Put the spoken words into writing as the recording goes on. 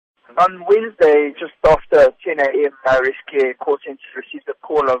On Wednesday, just after 10 a.m., rescue call centre received a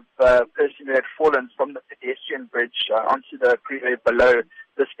call of a person who had fallen from the pedestrian bridge onto the freeway below,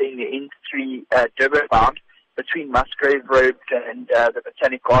 this being the N3 Durban bound. Between Musgrave Road and the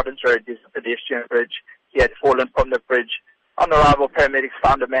Botanic Gardens Road, there's a pedestrian bridge. He had fallen from the bridge. On arrival, paramedics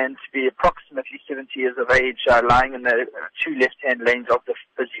found a man to be approximately 70 years of age, lying in the two left-hand lanes of the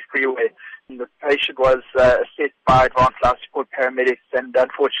busy freeway. And the patient was assessed by advanced life support paramedics and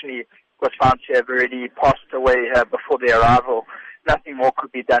unfortunately was found to have already passed away before their arrival. Nothing more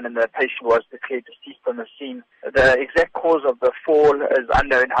could be done and the patient was declared deceased on the scene. The exact cause of the fall is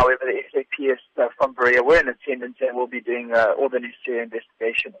unknown. However, the SAPS from Berea were in attendance and will be doing all the necessary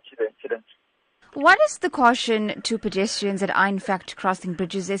investigation into the incident. What is the caution to pedestrians that are in fact crossing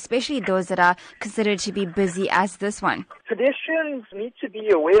bridges, especially those that are considered to be busy as this one? Pedestrians need to be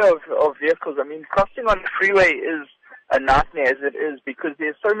aware of vehicles. I mean, crossing on the freeway is a nightmare as it is because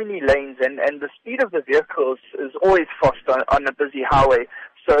there's so many lanes and the speed of the vehicles is always fast on a busy highway.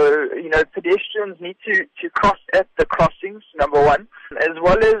 So, pedestrians need to cross at the crossings, number one, as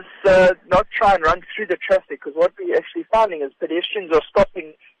well as not try and run through the traffic, because what we're actually finding is pedestrians are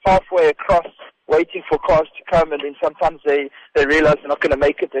stopping halfway across, waiting for cars to come, and then sometimes they realize they're not going to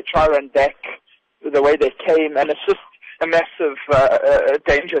make it. They try to run back the way they came, and it's just a massive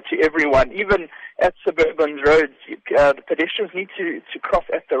danger to everyone. Even at suburban roads, the pedestrians need to cross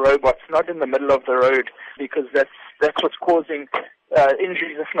at the robots, not in the middle of the road, because that's what's causing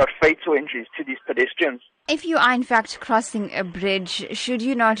injuries, if not fatal injuries, to these pedestrians. If you are in fact crossing a bridge, should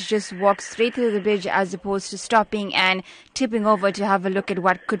you not just walk straight through the bridge as opposed to stopping and tipping over to have a look at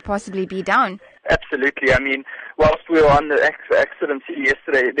what could possibly be down? Absolutely. I mean, whilst we were on the accident scene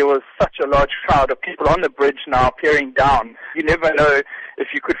yesterday, there was such a large crowd of people on the bridge now peering down. You never know if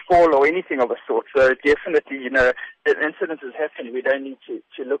you could fall or anything of the sort. So definitely, if an incident has happened, we don't need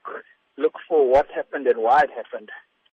to look for what happened and why it happened.